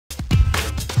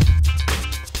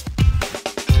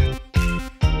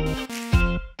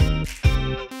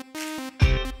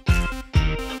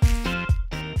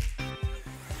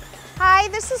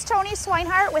this is Toni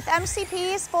Swinehart with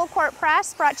MCP's Full Court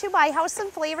Press, brought to you by House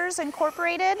and Flavors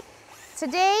Incorporated.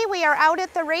 Today we are out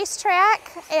at the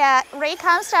racetrack at Ray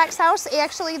Comstock's house.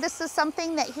 Actually, this is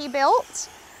something that he built.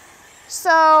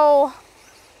 So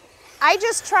I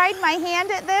just tried my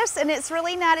hand at this, and it's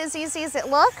really not as easy as it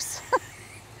looks.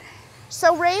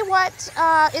 So Ray, what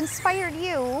inspired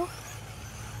you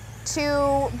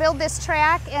to build this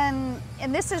track? And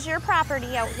this is your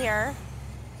property out here.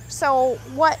 So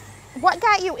what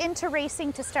got you into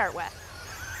racing to start with?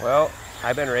 Well,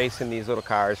 I've been racing these little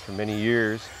cars for many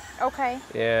years. Okay.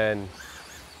 And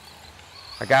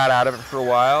I got out of it for a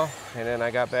while, and then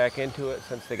I got back into it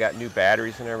since they got new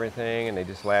batteries and everything, and they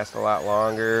just last a lot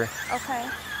longer. Okay.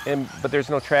 But there's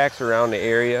no tracks around the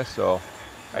area, so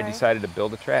I decided to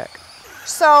build a track.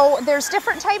 So there's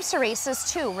different types of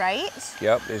races too, right?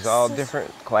 Yep, there's all different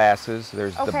classes.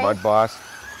 There's the Mud Boss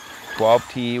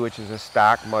 12T, which is a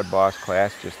stock Mud Boss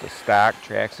class, just a stock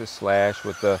Traxxas Slash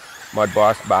with the Mud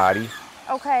Boss body.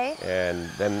 Okay. And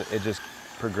then it just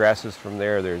progresses from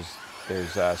there. There's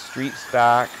street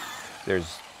stock,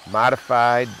 there's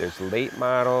modified, there's late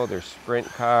model, there's sprint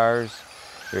cars,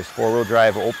 there's four-wheel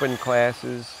drive open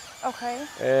classes. Okay.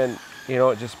 And you know,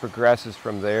 it just progresses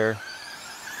from there.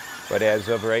 But as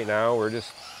of right now, we're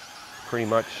just pretty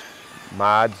much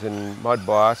mods and Mud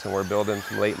Boss, and we're building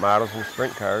some late models and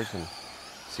sprint cars and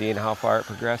seeing how far it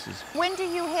progresses. When do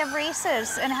you have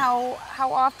races, and how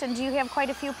often? Do you have quite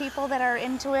a few people that are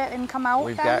into it and come out?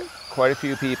 We've got quite a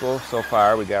few people so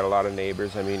far. We got a lot of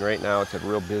neighbors. I mean, right now it's a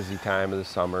real busy time of the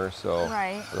summer, so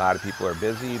a lot of people are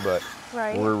busy, but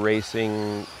we're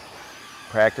racing,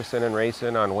 practicing and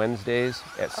racing on Wednesdays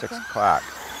at 6 o'clock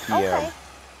p.m. Okay.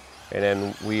 And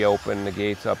then we open the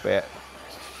gates up at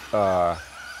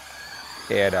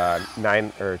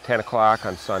 9 or 10 o'clock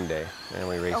on Sunday, and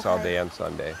we race all day on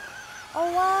Sunday.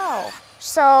 Oh wow!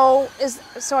 So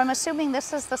I'm assuming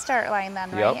this is the start line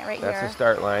then, right? Yep, right that's here. the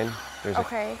start line.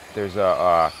 There's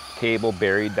a cable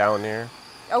buried down there.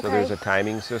 So there's a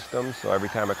timing system. So every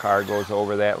time a car goes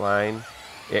over that line,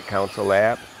 it counts a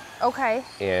lap. Okay.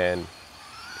 And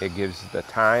it gives the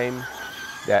time,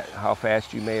 how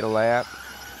fast you made a lap.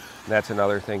 And that's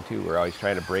another thing too. We're always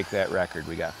trying to break that record.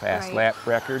 We got fast lap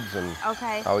records, and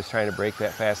always trying to break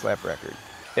that fast lap record.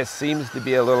 It seems to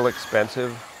be a little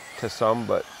expensive to some,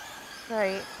 but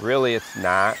really it's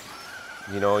not.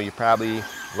 You know, you're probably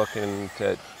looking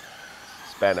to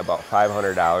spend about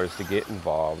 $500 to get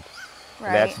involved.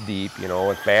 And that's deep, you know,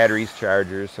 with batteries,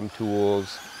 chargers, some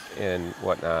tools, and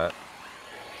whatnot.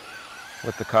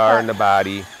 With the car and the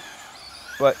body.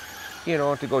 But you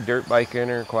know, to go dirt biking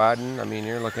or quadding, I mean,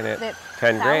 you're looking at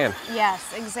 10 grand.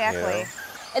 Yes, exactly.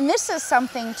 And this is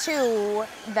something too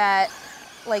that,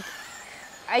 like,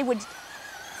 I would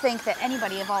think that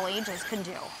anybody of all ages can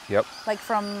do. Yep. Like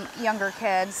from younger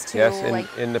kids to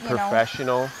in the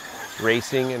professional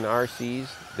racing and RCs,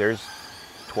 there's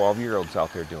 12-year-olds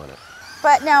out there doing it.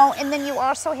 But now, and then you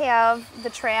also have the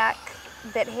track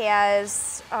that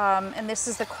has, and this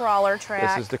is the crawler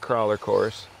track. This is the crawler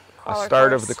course. A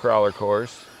start of the crawler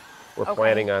course. We're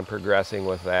planning on progressing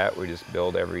with that. We just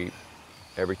build every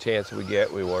chance we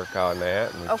get. We work on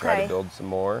that, and we try to build some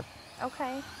more.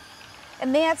 Okay.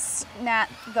 And that's not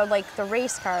the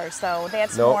race cars though.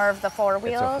 That's more of the four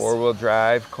wheels. It's a four-wheel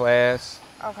drive class.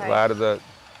 Okay. A lot of the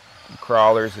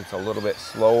crawlers, it's a little bit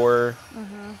slower.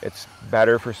 It's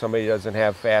better for somebody who doesn't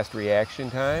have fast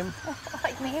reaction time.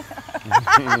 Like me.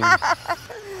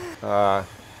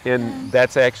 And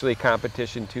that's actually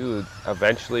competition too.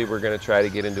 Eventually we're going to try to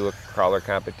get into a crawler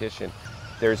competition.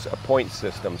 There's a point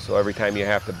system, so every time you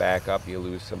have to back up, you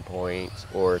lose some points,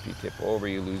 or if you tip over,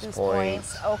 you lose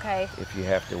points. Okay. If you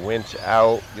have to winch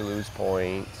out, you lose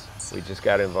points. We just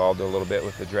got involved a little bit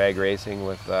with the drag racing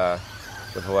with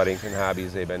Weddington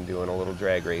Hobbies. They've been doing a little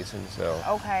drag racing, so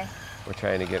we're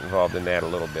trying to get involved in that a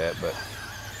little bit. But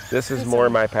this is more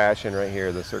my passion right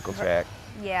here, the circle track.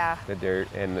 Yeah. The dirt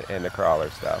and the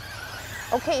crawler stuff.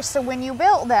 Okay, so when you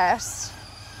built this,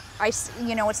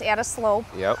 you know, it's at a slope,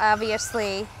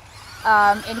 obviously,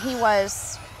 and he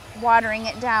was watering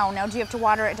it down. Now, do you have to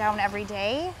water it down every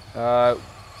day?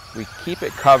 We keep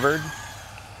it covered.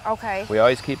 Okay. We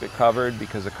always keep it covered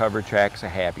because a covered track's a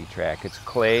happy track. It's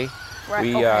clay.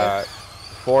 We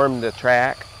form the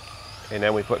track, and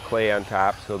then we put clay on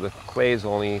top, so the clay is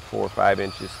only 4 or 5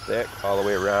 inches thick all the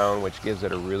way around, which gives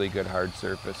it a really good hard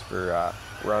surface for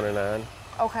running on.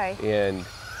 Okay. And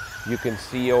you can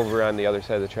see over on the other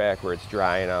side of the track where it's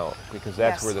drying out, because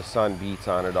that's where the sun beats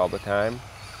on it all the time.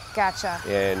 Gotcha.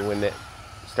 And when it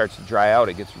starts to dry out,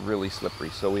 it gets really slippery.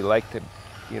 So we like to,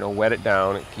 you know, wet it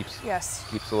down. It keeps a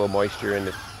little moisture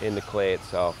in the clay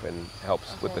itself and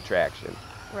helps with the traction.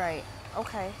 Right,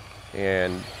 okay.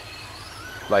 And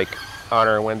like on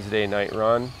our Wednesday night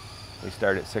run, we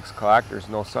start at 6 o'clock, there's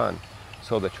no sun.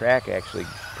 So the track actually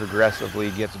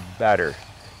progressively gets better.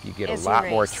 You get a lot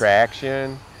more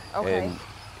traction, and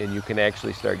you can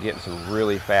actually start getting some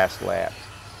really fast laps.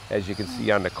 As you can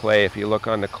see on the clay, if you look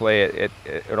on the clay,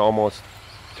 it almost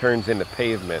turns into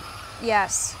pavement.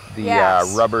 Yes. The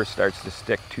rubber starts to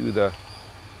stick to the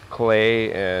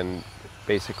clay and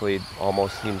basically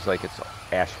almost seems like it's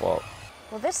asphalt.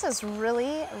 Well, this is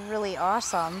really, really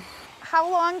awesome. How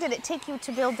long did it take you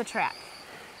to build the track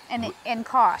and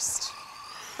cost?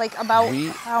 Like about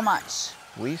how much?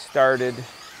 We started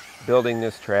building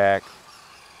this track,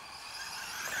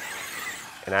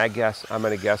 and I'm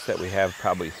going to guess that we have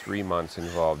probably 3 months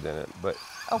involved in it, but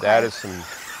that is some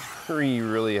 3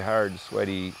 really hard,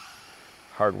 sweaty,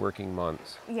 hard-working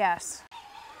months. Yes.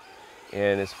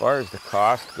 And as far as the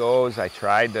cost goes, I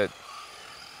tried to,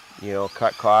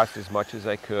 cut costs as much as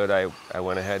I could. I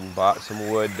went ahead and bought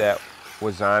some wood that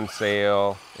was on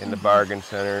sale in the bargain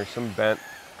center, some bent,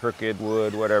 crooked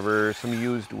wood, whatever, some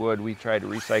used wood we tried to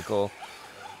recycle.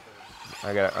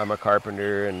 I'm a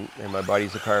carpenter and my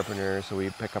buddy's a carpenter, so we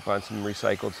pick up on some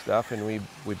recycled stuff, and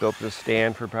we built this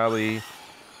stand for probably,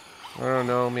 I don't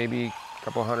know, maybe a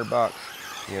couple $100,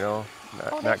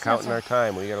 not counting our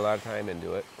time. We got a lot of time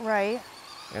into it. Right.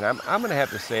 And I'm gonna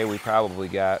have to say we probably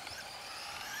got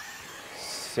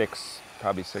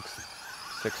probably six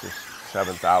or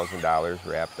 $7,000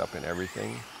 wrapped up in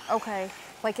everything. Okay,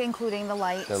 like including the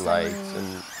lights. The lights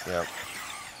and yeah.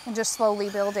 And just slowly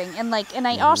building. And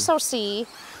I also see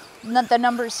the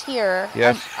numbers here.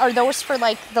 Yes. Are those for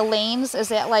like the lanes? Is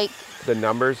that like? The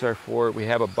numbers are for, we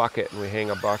have a bucket and we hang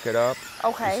a bucket up.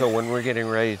 Okay. So when we're getting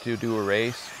ready to do a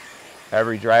race,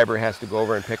 every driver has to go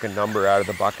over and pick a number out of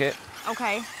the bucket.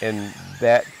 Okay. And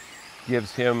that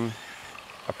gives him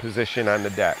a position on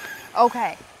the deck.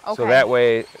 Okay. Okay. So that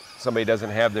way somebody doesn't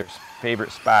have their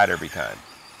favorite spot every time.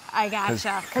 I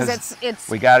gotcha. Because it's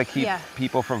we got to keep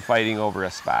people from fighting over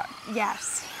a spot.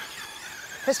 Yes.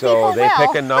 So they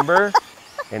pick a number,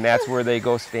 and that's where they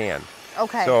go stand.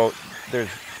 Okay. So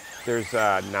there's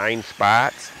 9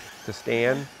 spots to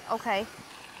stand. Okay.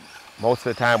 Most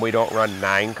of the time we don't run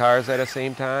 9 cars at the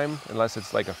same time, unless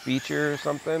it's like a feature or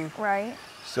something. Right.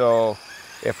 So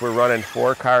if we're running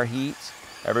 4-car heats,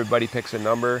 everybody picks a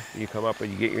number, you come up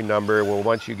and you get your number. Well,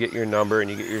 once you get your number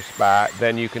and you get your spot,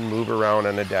 then you can move around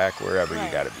on the deck wherever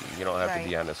you gotta be. You don't have to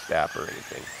be on the step or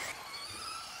anything.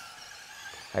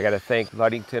 I gotta thank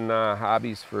Ludington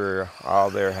Hobbies for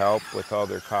all their help with all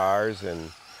their cars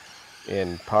and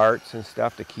parts and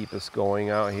stuff to keep us going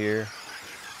out here.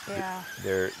 Yeah.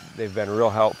 They've been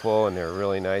real helpful, and they're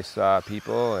really nice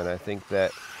people, and I think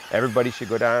that everybody should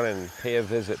go down and pay a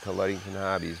visit to Ludington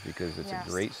Hobbies because it's a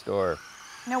great store.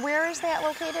 Now, where is that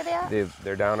located at?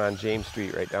 They're down on James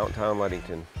Street, right downtown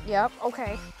Ludington. Yep,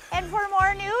 okay. And for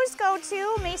more news, go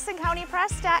to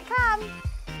MasonCountyPress.com.